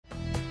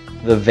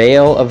the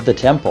veil of the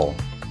temple.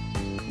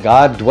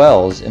 God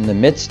dwells in the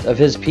midst of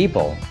his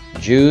people,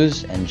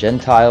 Jews and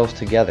Gentiles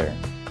together.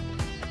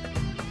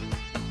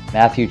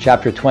 Matthew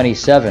chapter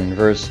 27,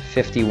 verse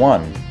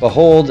 51.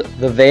 Behold,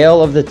 the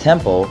veil of the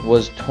temple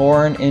was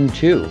torn in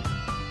two,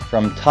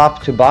 from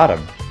top to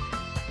bottom,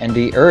 and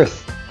the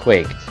earth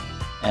quaked,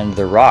 and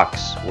the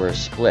rocks were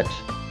split.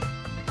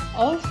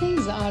 All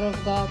things are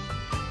of God,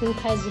 who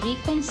has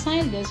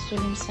reconciled us to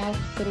himself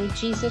through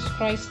Jesus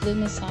Christ the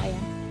Messiah,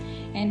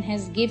 and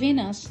has given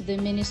us the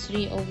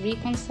ministry of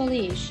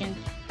reconciliation.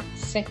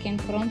 2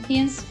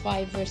 Corinthians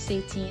 5, verse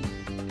 18.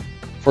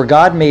 For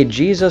God made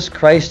Jesus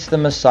Christ the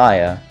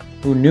Messiah,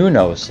 who knew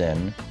no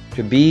sin,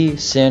 to be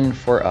sin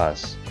for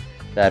us,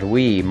 that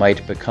we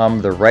might become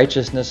the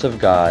righteousness of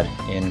God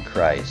in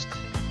Christ.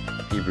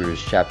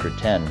 Hebrews chapter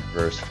 10,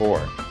 verse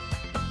 4.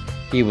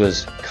 He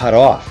was cut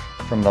off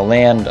from the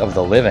land of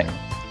the living.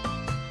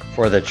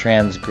 For the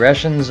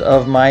transgressions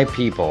of my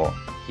people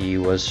he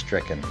was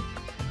stricken.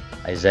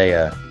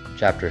 Isaiah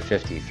chapter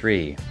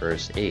 53,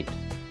 verse 8.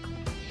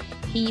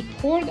 He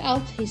poured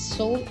out his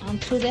soul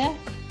unto death.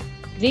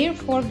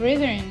 Therefore,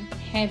 brethren,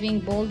 having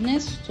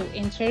boldness to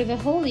enter the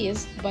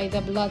holiest by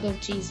the blood of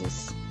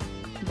Jesus,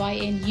 by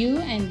a new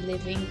and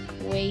living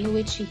way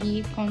which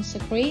he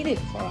consecrated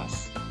for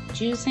us,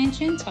 Jews and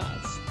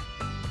Gentiles,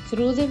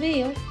 through the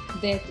veil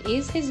that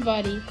is his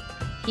body.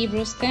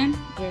 Hebrews 10,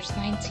 verse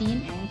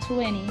 19 and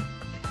 20.